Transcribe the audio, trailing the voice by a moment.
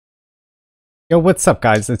Yo, what's up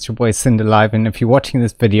guys, it's your boy Cinder Live, and if you're watching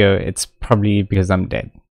this video, it's probably because I'm dead.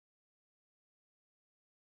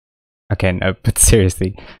 Okay, no, but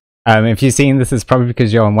seriously. If you're seeing this, it's probably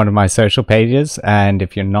because you're on one of my social pages, and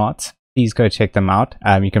if you're not, please go check them out.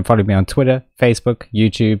 You can follow me on Twitter, Facebook,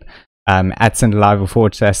 YouTube, at Cinder Live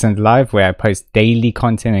or / Cinder Live, where I post daily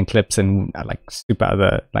content and clips and like super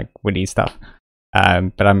other like witty stuff.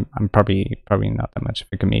 But I'm probably not that much of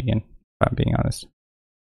a comedian, if I'm being honest.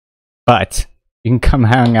 But you can come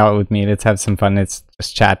hang out with me. Let's have some fun. Let's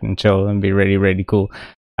just chat and chill and be really cool.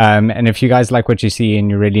 And if you guys like what you see and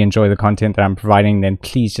you really enjoy the content that I'm providing, then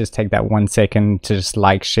please just take that 1 second to just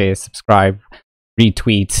like, share, subscribe,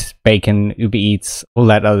 retweet, bacon, Uber Eats, all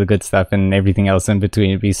that other good stuff and everything else in between.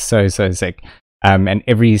 It'd be so sick. And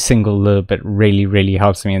every single little bit really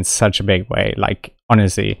helps me in such a big way. Like,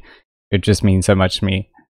 honestly, it just means so much to me.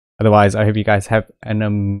 Otherwise, I hope you guys have an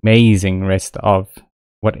amazing rest of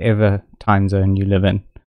whatever time zone you live in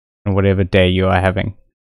and whatever day you are having.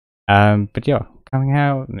 But yeah, coming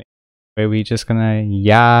out where we just gonna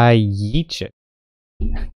yeeeett it.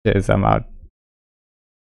 Cheers, I'm out.